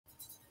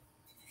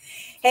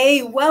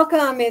Hey,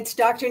 welcome. It's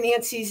Dr.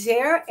 Nancy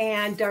Zare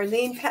and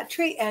Darlene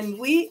Petrie, and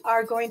we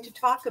are going to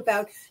talk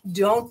about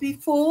Don't Be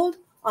Fooled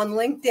on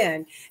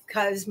LinkedIn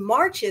because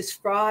March is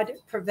Fraud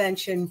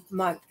Prevention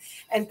Month.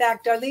 In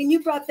fact, Darlene,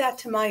 you brought that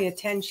to my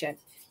attention.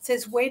 It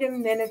says, wait a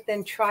minute,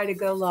 then try to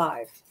go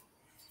live.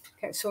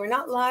 Okay, so we're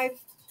not live.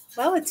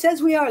 Well, it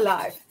says we are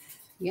live.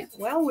 Yeah.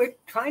 Well, we're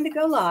trying to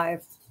go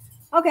live.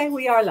 Okay,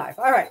 we are live.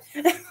 All right.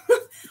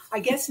 I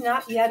guess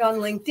not yet on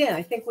LinkedIn.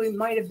 I think we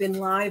might have been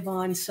live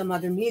on some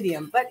other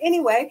medium. But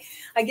anyway,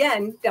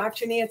 again,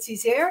 Dr. Nancy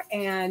Zare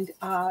and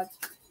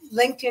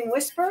LinkedIn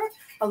Whisperer,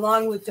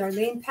 along with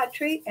Darlene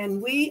Petrie,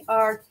 and we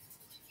are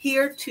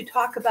here to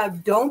talk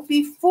about Don't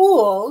Be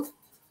Fooled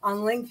on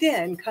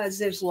LinkedIn because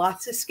there's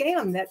lots of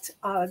scam that's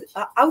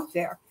out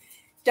there.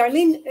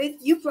 Darlene,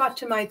 you brought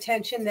to my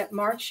attention that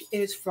March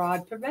is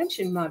Fraud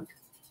Prevention Month.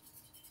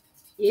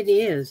 It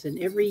is, and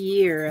every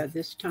year at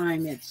this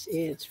time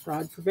it's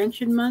Fraud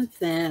Prevention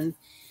Month, and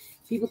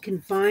people can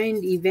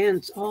find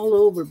events all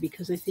over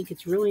because I think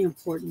it's really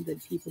important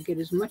that people get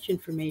as much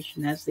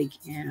information as they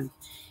can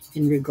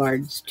in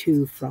regards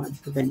to fraud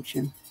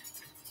prevention.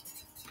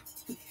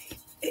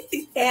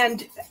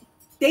 And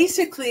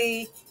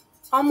basically,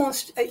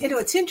 almost,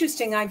 it's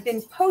interesting. I've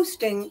been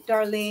posting,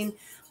 Darlene,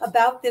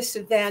 about this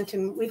event,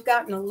 and we've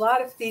gotten a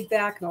lot of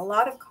feedback and a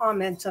lot of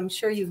comments. I'm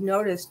sure you've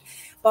noticed.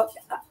 But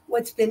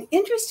what's been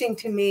interesting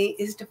to me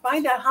is to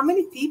find out how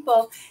many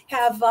people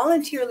have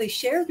voluntarily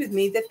shared with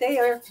me that they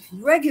are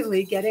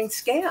regularly getting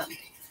scammed.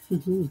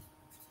 Mm-hmm.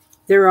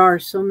 There are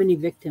so many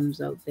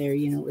victims out there,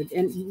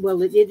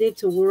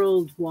 it's a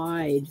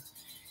worldwide,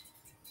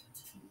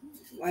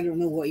 I don't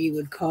know what you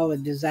would call a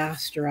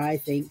disaster, I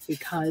think,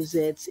 because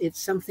it's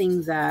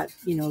something that,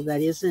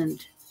 that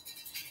isn't,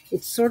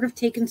 it's sort of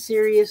taken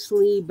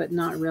seriously, but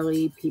not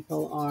really.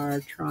 People are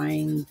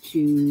trying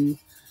to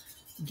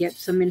get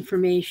some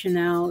information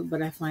out,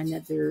 but I find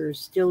that there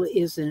still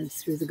isn't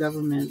through the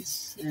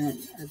governments,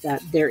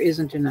 that there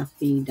isn't enough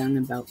being done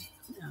about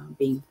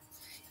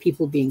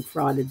people being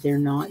frauded. They're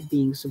not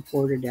being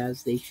supported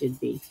as they should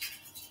be.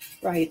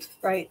 Right.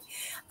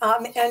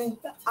 And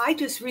I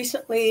just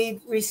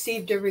recently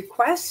received a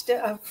request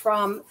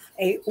from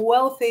a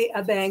wealthy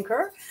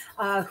banker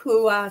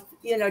who,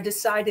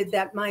 decided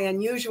that my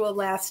unusual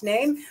last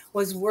name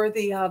was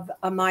worthy of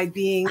my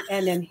being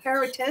an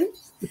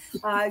inheritance,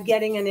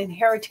 getting an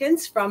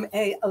inheritance from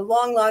a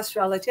long lost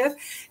relative.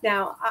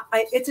 Now,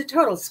 it's a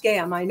total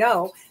scam, I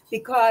know,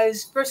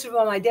 because first of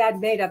all, my dad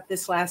made up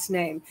this last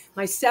name.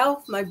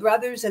 Myself, my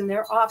brothers, and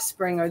their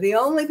offspring are the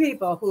only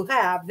people who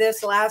have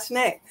this last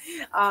name.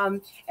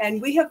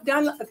 And we have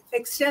done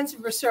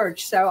extensive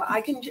research, so I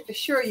can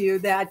assure you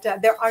that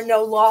there are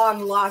no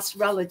long lost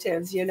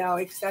relatives,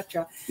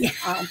 etc.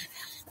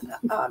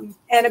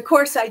 And of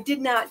course, I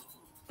did not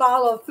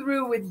follow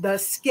through with the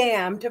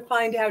scam to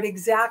find out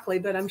exactly,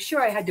 but I'm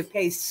sure I had to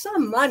pay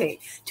some money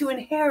to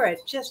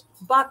inherit just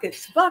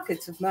buckets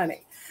of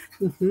money.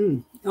 Mm-hmm.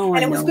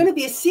 And it was going to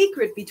be a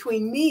secret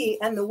between me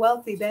and the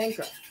wealthy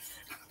banker.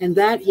 And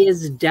that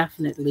is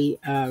definitely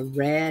a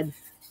red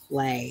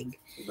flag.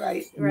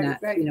 Right.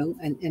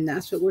 And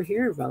that's what we're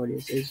here about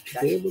is to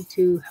be able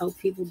to help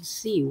people to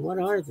see what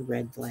are the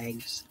red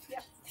flags.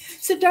 Yeah.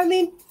 So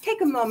Darlene,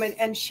 take a moment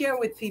and share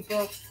with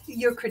people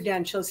your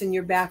credentials and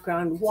your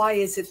background. Why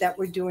is it that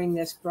we're doing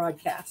this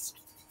broadcast?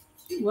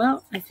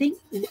 Well, I think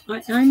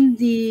I'm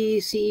the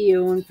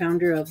CEO and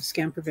founder of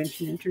Scam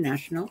Prevention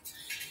International.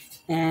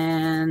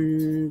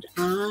 And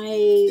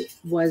I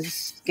was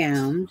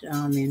scammed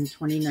in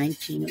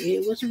 2019.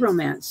 It was a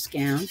romance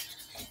scam.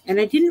 And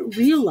I didn't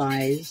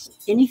realize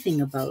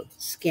anything about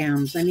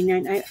scams. I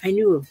mean, I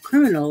knew of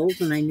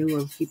criminals and I knew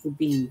of people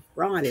being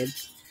frauded,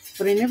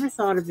 but I never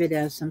thought of it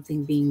as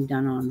something being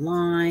done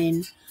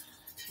online,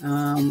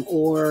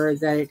 or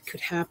that it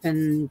could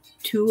happen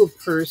to a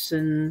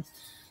person,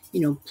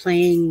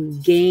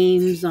 playing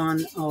games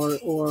on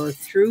or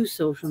through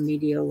social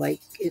media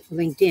like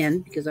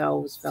LinkedIn, because I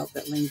always felt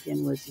that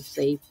LinkedIn was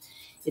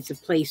it's a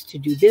place to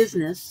do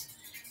business.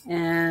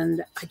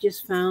 And I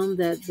just found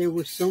that there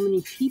were so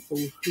many people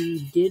who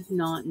did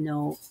not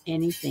know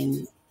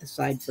anything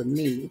aside from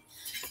me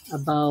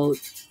about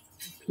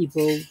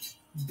people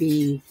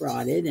being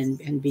frauded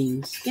and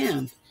being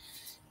scammed.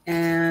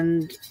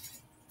 And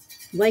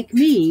like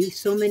me,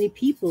 so many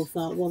people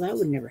thought, well, that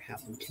would never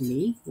happen to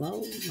me.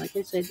 Well, like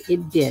I said,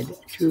 it did.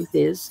 Truth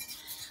is,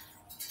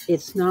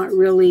 it's not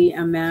really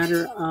a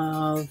matter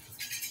of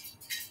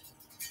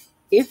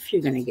if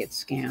you're going to get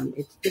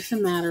scammed. It's a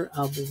matter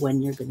of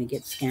when you're going to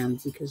get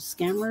scammed, because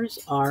scammers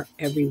are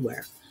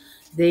everywhere.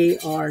 They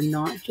are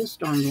not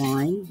just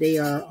online. They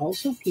are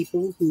also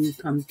people who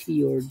come to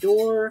your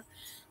door.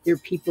 They're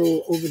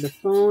people over the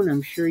phone.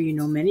 I'm sure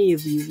many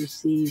of you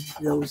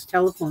received those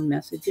telephone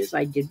messages.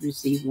 I did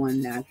receive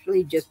one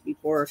actually just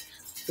before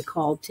the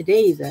call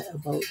today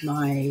about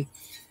my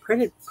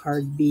credit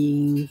card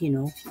being,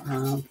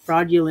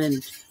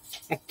 fraudulent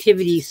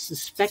activity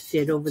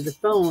suspected over the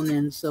phone,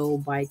 and so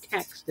by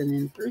text and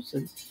in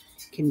person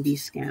can be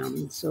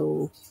scammed.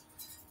 So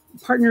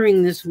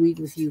partnering this week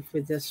with you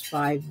for this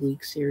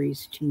 5-week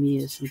series to me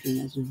is something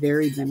that's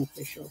very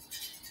beneficial.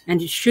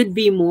 And it should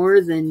be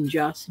more than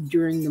just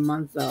during the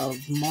month of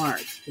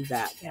March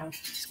that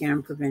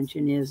scam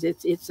prevention is.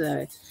 It's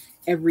a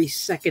every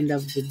second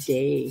of the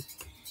day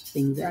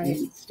thing that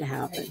needs to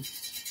happen.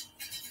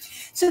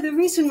 So the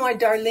reason why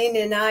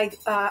Darlene and I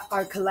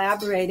are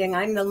collaborating,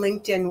 I'm the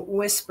LinkedIn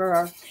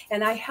whisperer,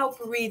 and I help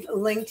read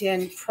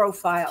LinkedIn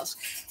profiles.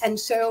 And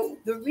so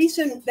the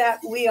reason that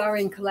we are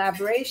in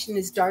collaboration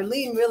is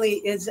Darlene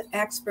really is an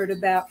expert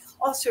about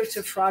all sorts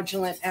of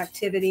fraudulent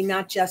activity,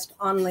 not just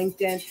on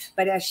LinkedIn,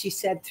 but as she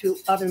said, through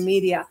other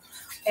media.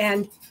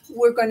 And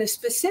we're going to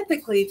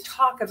specifically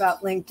talk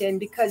about LinkedIn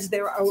because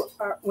there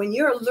are when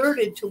you're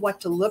alerted to what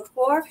to look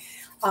for,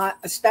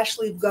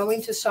 especially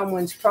going to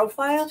someone's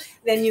profile,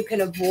 then you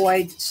can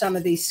avoid some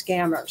of these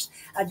scammers.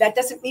 That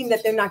doesn't mean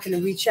that they're not going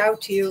to reach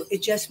out to you.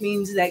 It just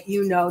means that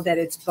you know that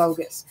it's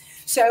bogus.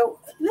 So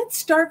let's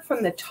start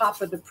from the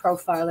top of the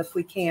profile, if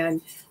we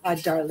can,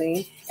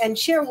 Darlene, and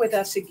share with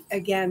us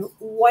again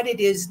what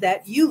it is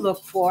that you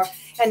look for.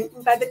 And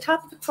by the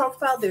top of the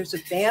profile, there's a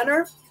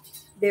banner,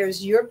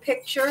 there's your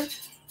picture,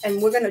 and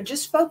we're going to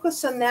just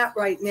focus on that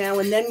right now,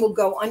 and then we'll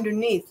go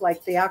underneath,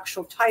 like the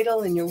actual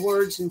title and your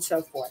words and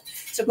so forth.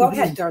 So go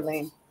ahead,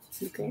 Darlene.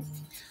 Okay.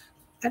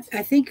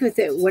 I think with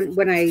it,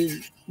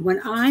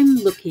 when I'm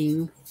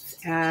looking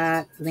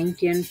at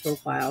LinkedIn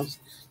profiles,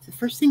 the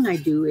first thing I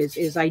do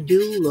is I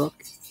do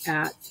look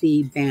at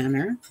the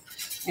banner,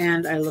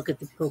 and I look at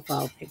the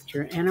profile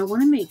picture, and I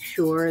want to make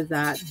sure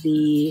that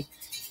the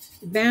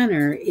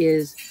banner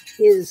is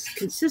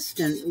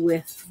consistent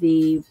with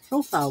the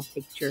profile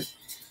picture.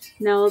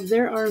 Now,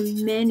 there are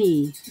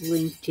many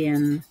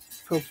LinkedIn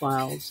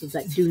profiles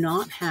that do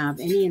not have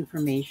any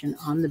information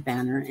on the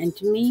banner. And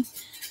to me,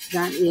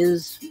 that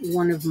is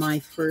one of my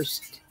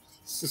first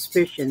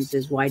suspicions,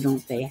 is why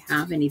don't they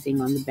have anything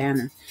on the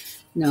banner?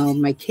 Now,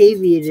 my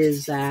caveat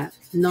is that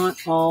not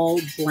all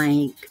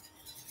blank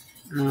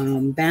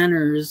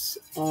banners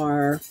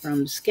are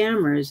from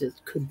scammers. It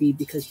could be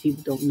because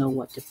people don't know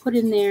what to put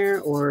in there,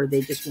 or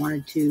they just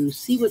wanted to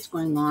see what's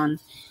going on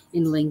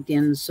in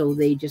LinkedIn, so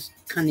they just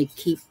kind of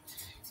keep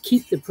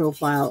the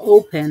profile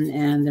open,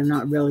 and they're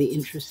not really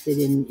interested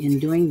in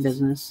doing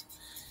business.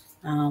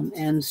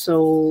 And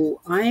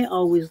so I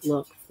always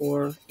look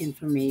for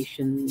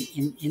information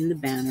in the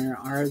banner.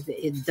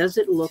 Does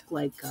it look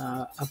like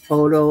a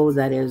photo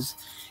that is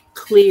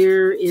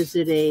clear? Is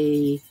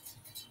it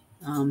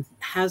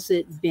has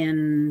it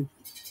been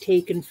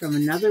taken from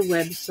another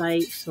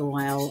website? So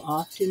I'll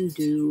often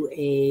do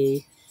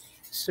a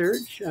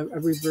search, a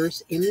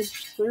reverse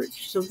image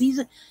search.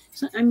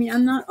 So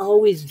I'm not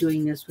always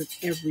doing this with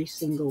every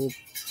single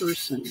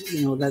person,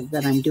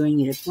 that I'm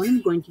doing it. It's when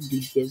I'm going to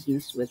do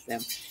business with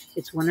them.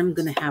 It's when I'm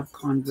going to have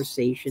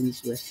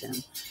conversations with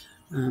them.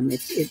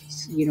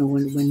 It's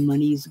when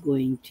money's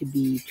going to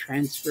be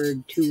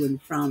transferred to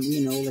and from,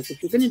 like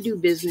if you're going to do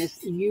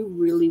business, you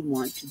really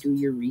want to do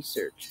your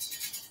research.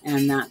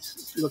 And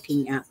that's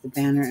looking at the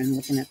banner and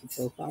looking at the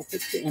profile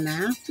picture. And I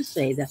have to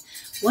say that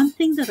one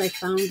thing that I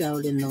found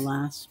out in the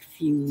last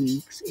few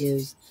weeks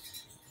is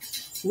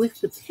with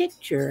the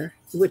picture,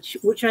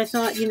 which I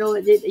thought, you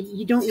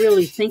don't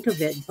really think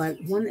of it, but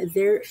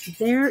there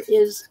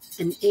is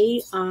an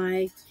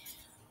AI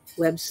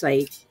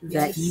website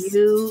that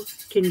you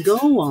can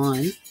go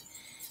on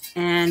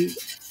and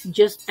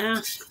just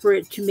ask for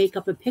it to make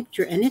up a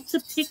picture. And it's a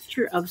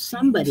picture of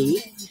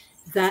somebody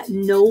that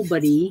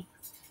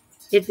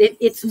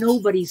it's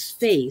nobody's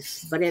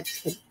face, but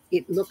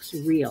it looks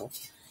real.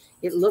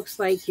 It looks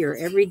like your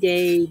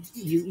everyday,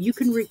 you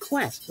can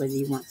request whether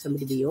you want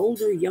somebody to be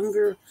older,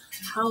 younger,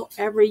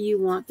 however you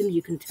want them.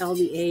 You can tell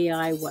the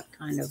AI what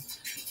kind of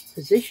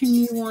position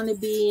you want to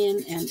be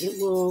in, and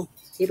it'll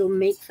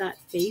make that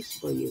face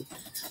for you.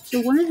 So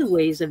one of the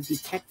ways of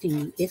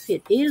detecting if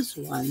it is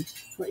one,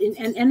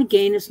 and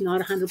again, it's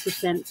not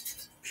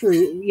 100%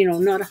 true,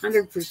 not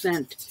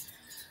 100%.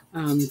 I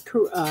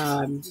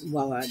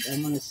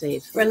want to say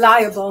it's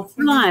reliable.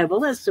 Reliable.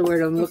 That's the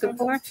word I'm looking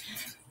for.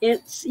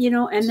 It's,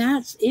 and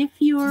that's if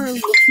you're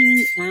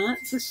looking at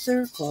the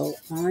circle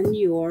on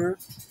your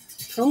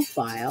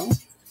profile,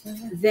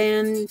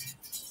 then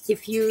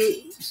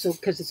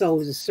because it's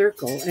always a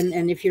circle,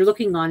 and if you're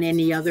looking on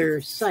any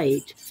other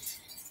site,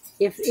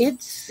 if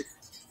it's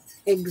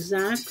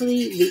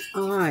exactly the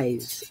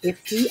eyes,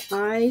 if the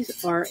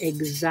eyes are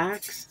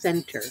exact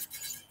center,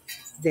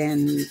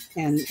 then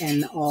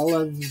and all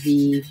of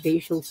the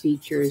facial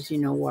features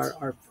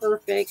are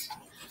perfect,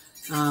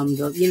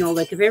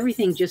 like if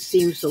everything just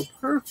seems so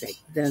perfect,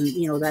 then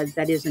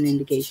that is an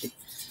indication.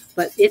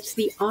 But it's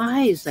the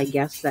eyes, I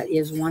guess, that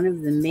is one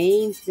of the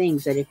main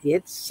things, that if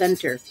it's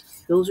center,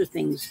 those are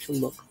things to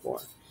look for.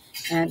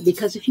 And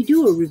because if you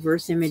do a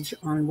reverse image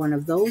on one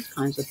of those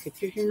kinds of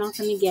pictures, you're not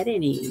going to get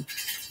any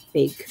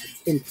fake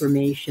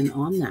information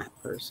on that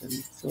person.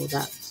 So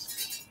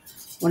that's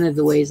one of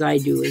the ways I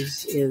do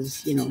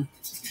is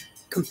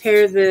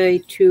compare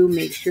the two,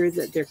 make sure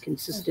that they're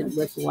consistent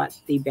with what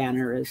the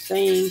banner is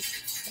saying,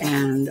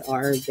 and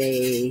are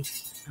they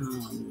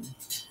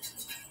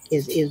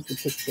is the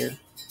picture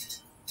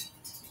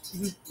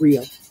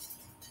real?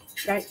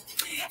 Right.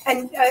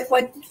 And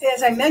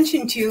as I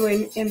mentioned to you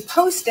in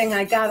posting,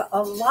 I got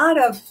a lot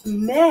of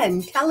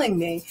men telling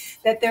me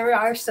that there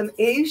are some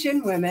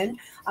Asian women,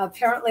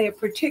 apparently a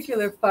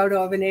particular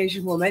photo of an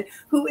Asian woman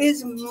who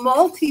is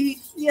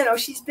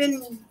she's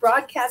been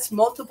broadcast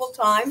multiple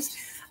times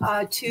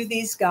to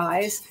these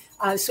guys.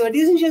 So it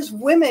isn't just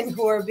women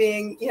who are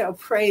being,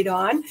 preyed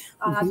on.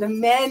 The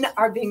men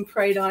are being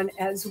preyed on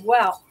as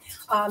well.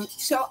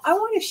 So I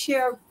want to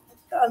share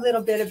a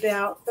little bit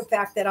about the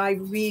fact that I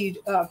read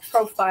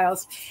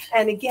profiles.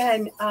 And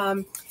again,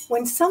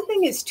 when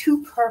something is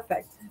too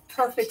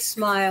perfect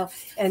smile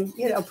and,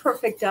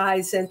 perfect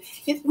eyes, and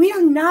we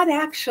are not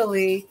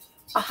actually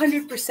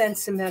 100%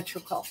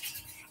 symmetrical.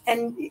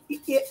 And,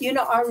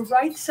 our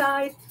right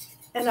side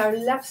and our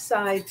left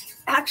side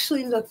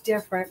actually look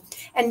different.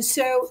 And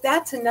so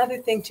that's another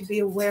thing to be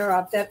aware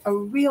of, that a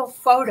real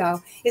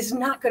photo is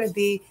not going to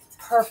be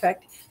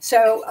perfect.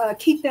 So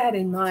keep that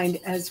in mind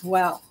as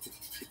well.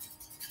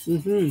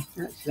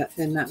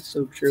 That's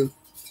so true.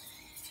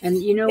 And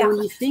when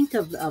you think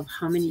of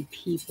how many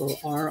people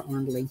are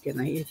on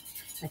LinkedIn,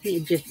 I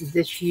think just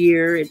this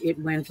year it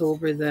went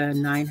over the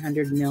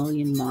 900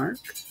 million mark,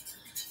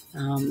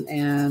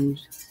 and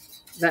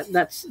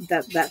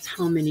that's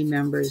how many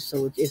members.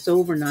 So it's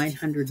over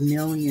 900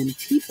 million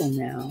people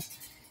now,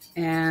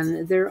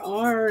 and there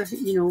are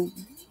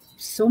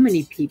so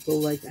many people.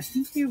 Like I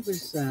think there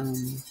was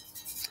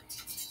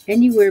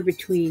anywhere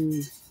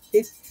between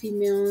 50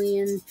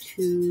 million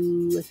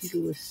to I think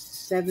it was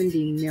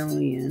 70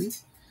 million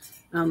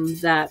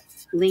that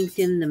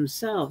LinkedIn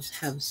themselves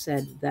have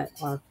said that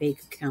are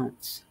fake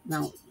accounts.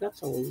 Now,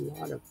 that's a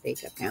lot of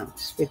fake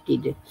accounts, 50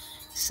 to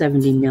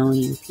 70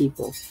 million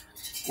people.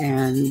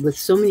 And with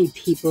so many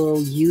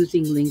people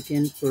using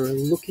LinkedIn for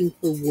looking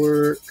for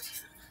work,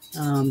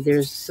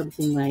 there's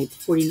something like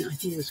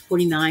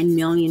 49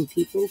 million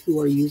people who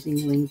are using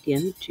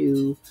LinkedIn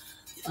to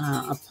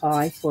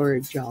apply for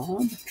a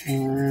job.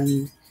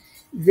 And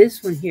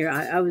this one here,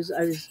 I was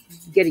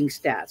getting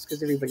stats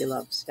because everybody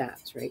loves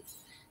stats, right?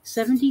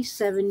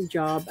 77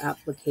 job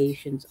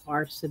applications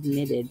are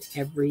submitted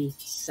every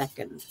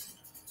second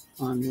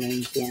on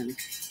LinkedIn.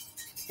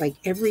 Like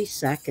every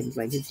second,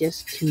 like it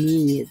just, to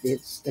me,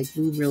 it's like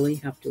we really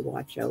have to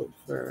watch out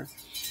for,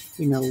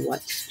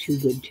 what's too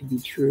good to be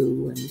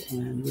true,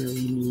 and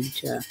really need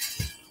to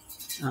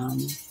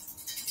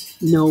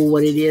know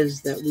what it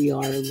is that we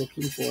are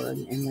looking for.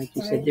 And like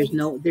you said, there's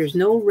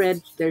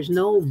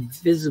no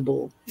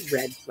visible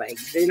red flag.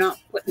 They're not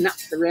putting up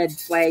the red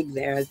flag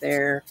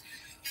there.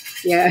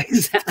 Yeah,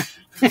 exactly.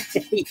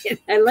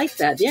 I like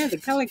that. Yeah, the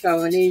color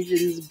combination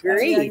is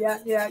great.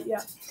 Yeah.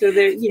 So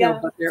there,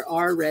 but there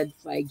are red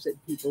flags that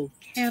people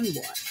can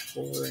watch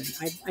for. And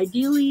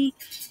ideally,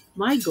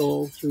 my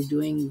goal through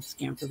doing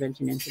Scam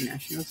Prevention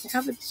International is to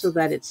have it so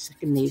that it's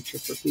second nature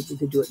for people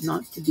to do it,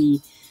 not to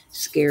be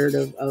scared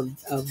of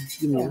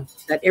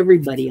that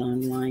everybody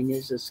online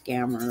is a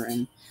scammer,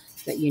 and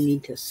that you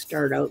need to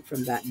start out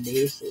from that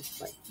basis.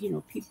 But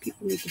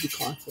people need to be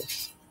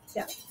cautious.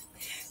 Yeah.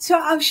 So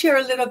I'll share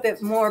a little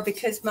bit more,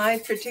 because my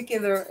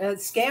particular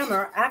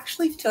scammer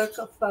actually took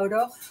a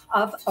photo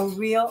of a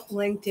real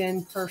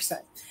LinkedIn person.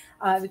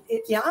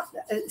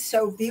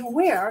 So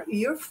beware,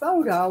 your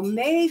photo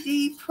may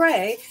be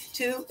prey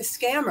to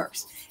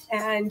scammers.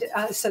 And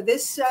so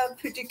this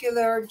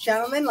particular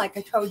gentleman, like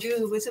I told you,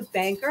 who was a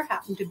banker,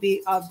 happened to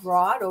be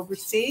abroad,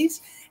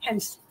 overseas,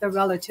 hence the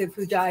relative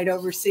who died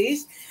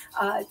overseas.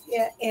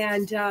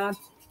 And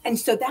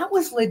so that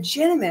was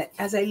legitimate.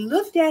 As I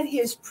looked at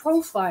his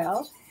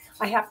profile,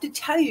 I have to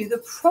tell you,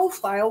 the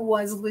profile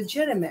was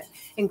legitimate,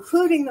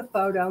 including the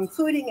photo,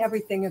 including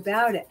everything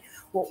about it.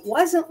 What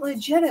wasn't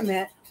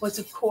legitimate was,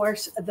 of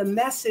course, the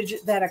message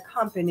that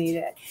accompanied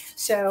it.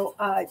 So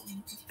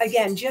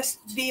again,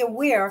 just be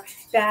aware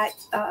that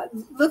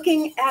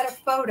looking at a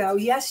photo,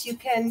 yes, you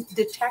can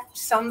detect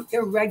some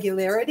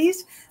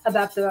irregularities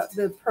about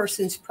the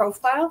person's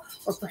profile,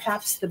 or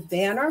perhaps the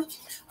banner.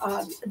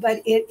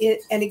 But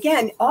and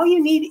again, all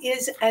you need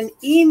is an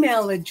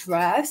email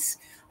address,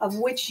 of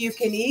which you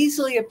can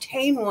easily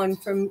obtain one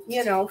from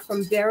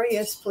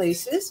various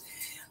places.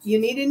 You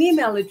need an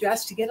email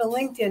address to get a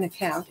LinkedIn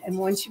account. And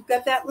once you've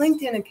got that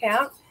LinkedIn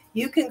account,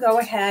 you can go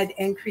ahead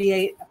and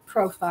create a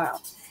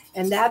profile.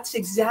 And that's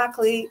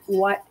exactly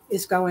what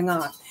is going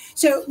on.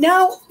 So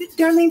now,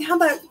 Darlene, how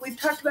about, we've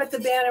talked about the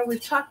banner,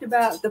 we've talked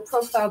about the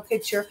profile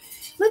picture.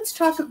 Let's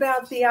talk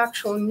about the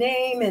actual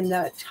name and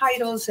the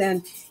titles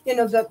and,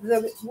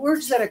 the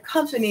words that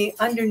accompany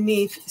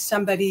underneath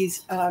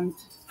somebody's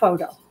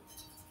photo.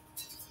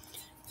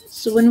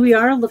 So when we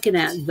are looking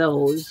at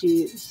those,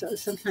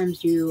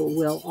 sometimes you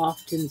will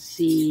often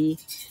see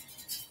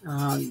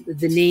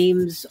the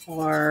names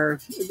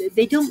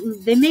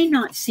they may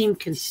not seem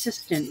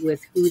consistent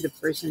with who the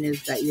person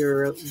is that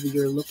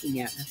you're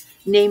looking at.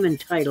 Name and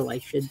title, I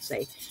should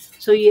say.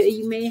 So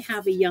you may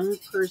have a young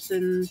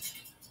person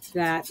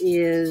that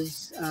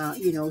is,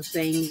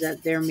 saying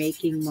that they're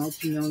making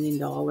multi-million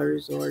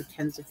dollars or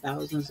tens of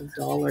thousands of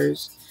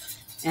dollars.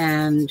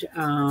 And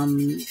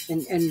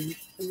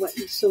what,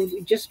 so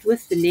just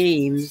with the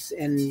names,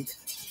 and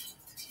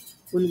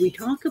when we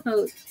talk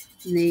about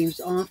names,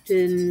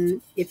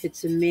 often if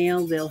it's a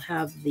male, they'll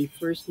have the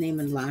first name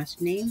and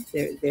last name.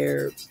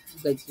 Their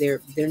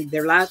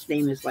last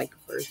name is like a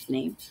first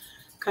name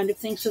kind of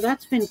thing. So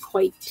that's been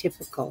quite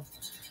typical.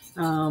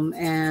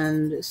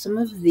 And some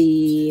of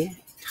the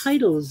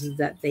titles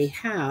that they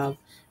have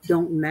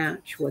don't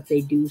match what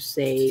they do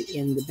say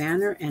in the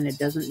banner, and it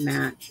doesn't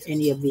match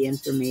any of the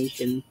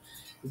information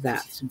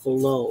that's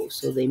below.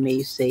 So they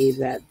may say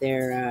that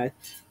they're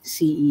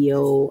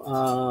CEO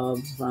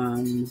of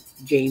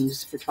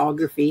James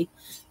Photography,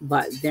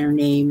 but their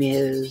name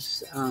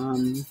is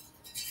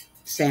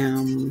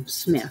Sam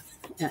Smith.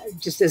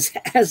 Just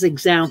as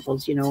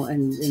examples, and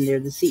they're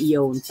the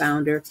CEO and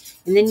founder,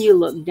 and then you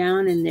look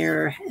down and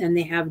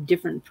they have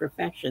different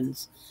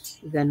professions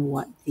than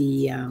what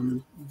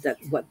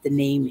what the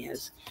name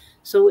is.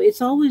 So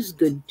it's always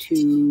good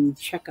to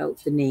check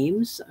out the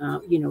names,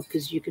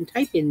 because you can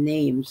type in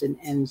names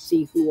and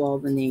see who all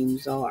the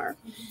names are,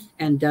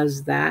 and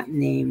does that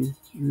name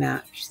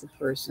match the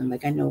person?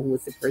 Like I know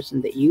with the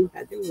person that you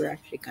had, there were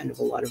actually kind of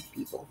a lot of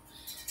people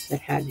that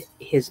had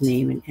his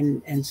name,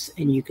 and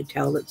you could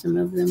tell that some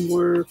of them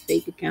were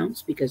fake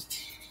accounts because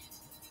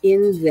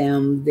in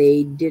them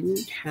they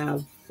didn't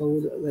have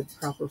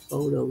proper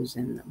photos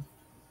in them.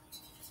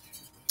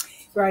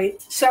 Right.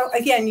 So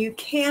again, you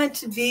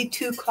can't be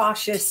too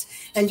cautious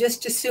and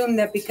just assume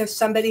that because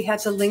somebody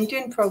has a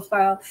LinkedIn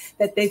profile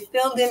that they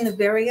filled in the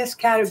various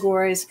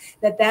categories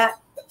that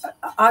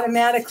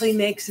automatically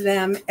makes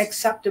them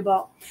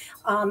acceptable.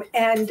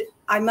 And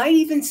I might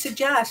even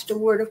suggest a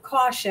word of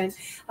caution.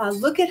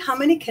 Look at how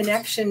many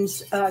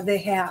connections they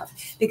have,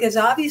 because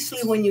obviously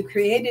when you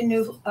create a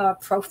new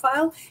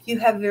profile, you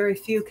have very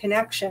few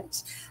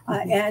connections.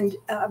 And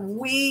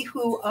we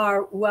who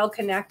are well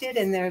connected,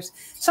 and there's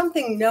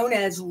something known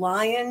as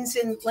lions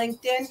in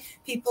LinkedIn,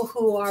 people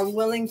who are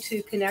willing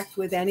to connect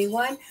with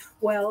anyone.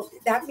 Well,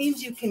 that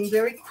means you can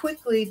very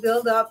quickly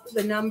build up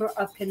the number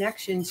of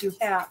connections you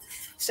have.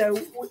 So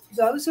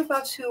those of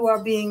us who are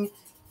being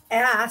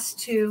asked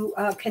to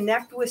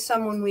connect with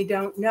someone we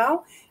don't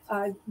know,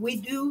 we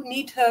do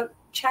need to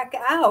check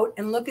out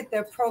and look at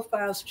their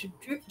profiles to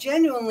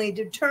genuinely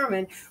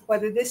determine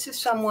whether this is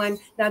someone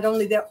not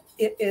only that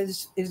it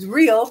is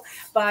real,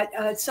 but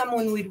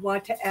someone we'd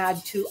want to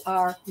add to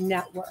our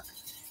network.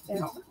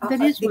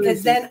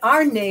 Because then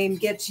our name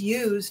gets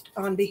used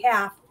on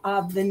behalf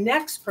of the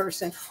next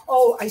person.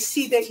 Oh, I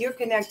see that you're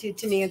connected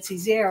to Nancy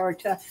Zare or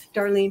to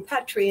Darlene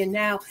Petrie, and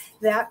now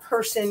that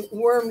person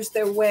worms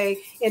their way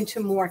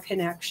into more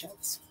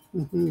connections.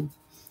 Mm-hmm.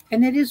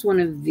 And that is one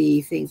of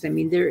the things. I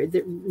mean, they're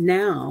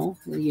now,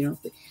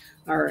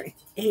 our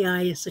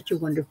AI is such a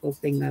wonderful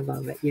thing. I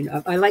love it.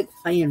 I like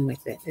playing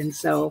with it, and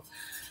so.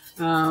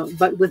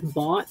 But with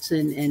bots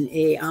and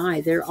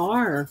AI, there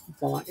are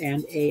bot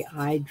and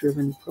AI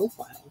driven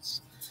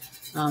profiles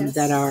Yes.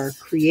 that are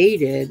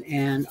created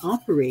and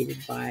operated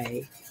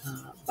by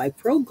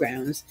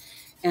programs,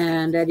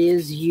 and that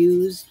is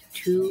used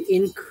to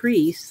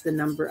increase the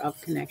number of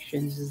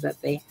connections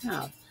that they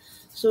have.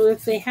 So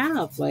if they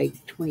have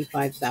like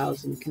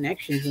 25,000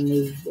 connections and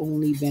they've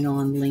only been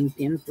on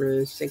LinkedIn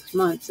for 6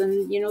 months,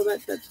 and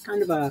that's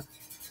kind of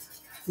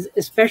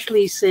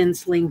especially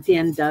since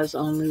LinkedIn does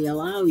only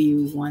allow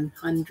you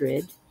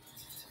 100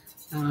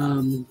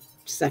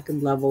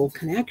 second level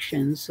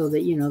connections, so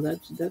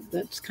that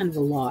that's kind of a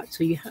lot.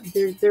 So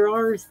there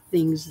are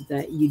things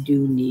that you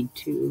do need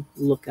to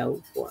look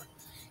out for,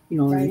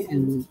 Right.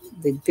 and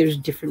there's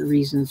different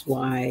reasons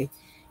why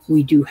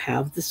we do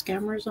have the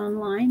scammers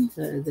online,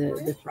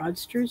 the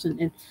fraudsters,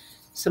 and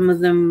some of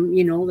them,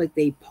 like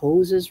they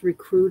pose as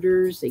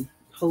recruiters, they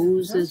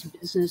pose as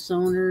business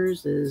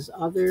owners, as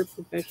other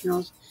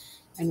professionals.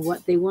 And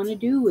what they want to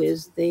do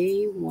is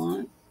they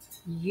want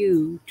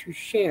you to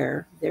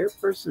share their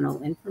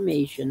personal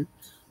information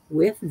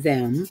with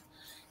them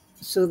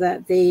so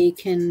that they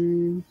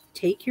can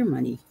take your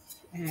money.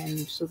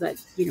 And so that,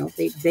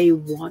 they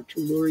want to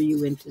lure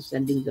you into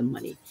sending them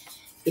money.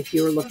 If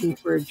you're looking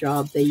for a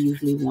job, they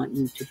usually want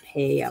you to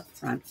pay up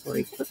front for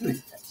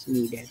equipment that's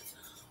needed,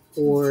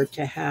 or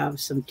to have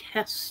some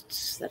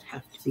tests that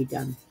have to be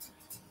done.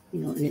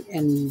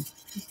 And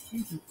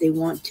they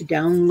want to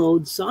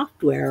download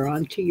software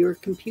onto your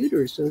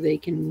computer so they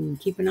can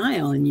keep an eye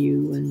on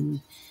you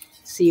and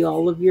see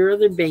all of your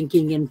other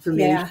banking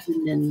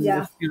information and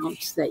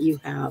accounts that you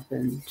have.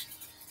 And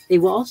they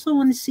will also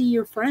want to see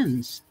your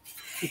friends,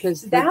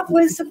 because that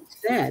was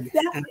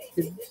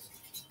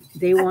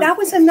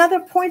another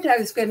point I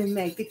was going to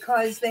make,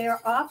 because they are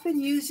often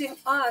using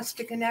us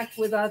to connect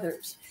with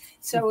others.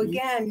 So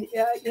again,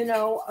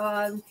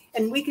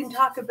 And we can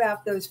talk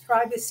about those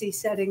privacy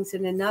settings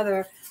in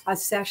another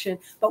session.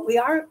 But we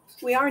are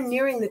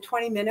nearing the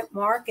 20-minute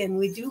mark, and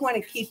we do want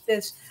to keep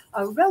this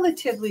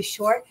relatively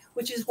short,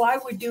 which is why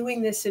we're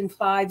doing this in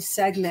 5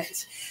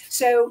 segments.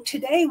 So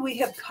today we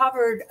have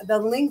covered the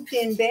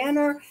LinkedIn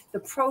banner, the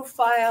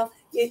profile,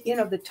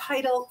 the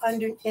title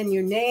under in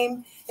your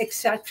name,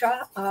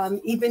 etc.,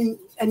 even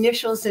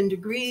initials and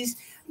degrees.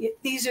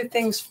 These are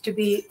things to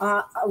be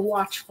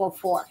watchful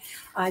for.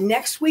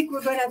 Next week,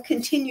 we're going to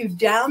continue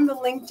down the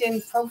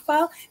LinkedIn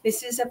profile.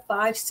 This is a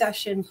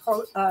 5-session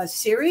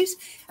series.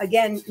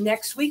 Again,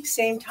 next week,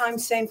 same time,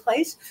 same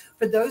place.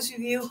 For those of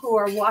you who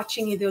are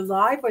watching either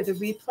live or the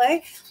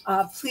replay,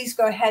 please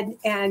go ahead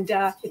and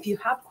if you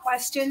have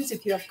questions,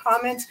 if you have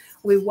comments,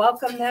 we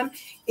welcome them.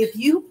 If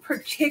you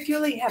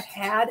particularly have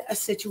had a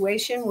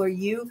situation where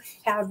you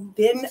have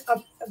been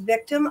a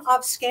victim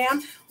of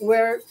scam,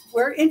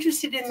 we're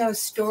interested in those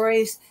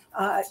stories.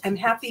 I'm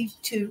happy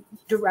to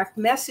direct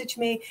message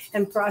me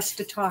and for us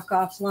to talk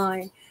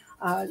offline.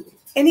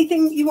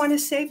 Anything you want to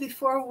say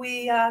before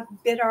we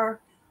bid our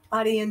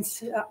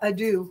audience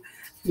adieu?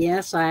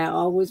 Yes, I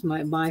always,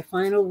 my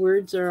final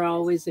words are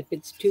always, if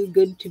it's too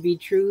good to be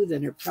true,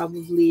 then it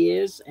probably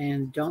is.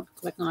 And don't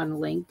click on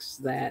links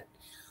that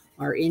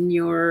are in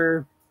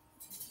your,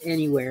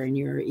 anywhere in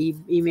your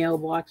email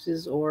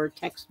boxes or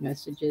text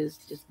messages.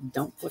 Just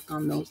don't click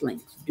on those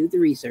links. Do the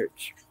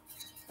research.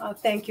 Oh,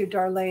 thank you,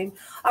 Darlene.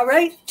 All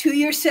right, to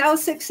your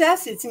sales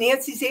success. It's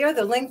Nancy Zare,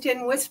 the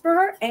LinkedIn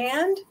Whisperer,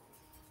 and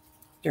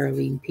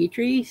Darlene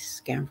Petrie,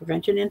 Scam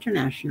Prevention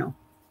International.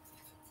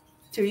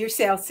 to your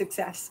sales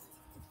success.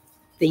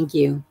 Thank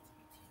you.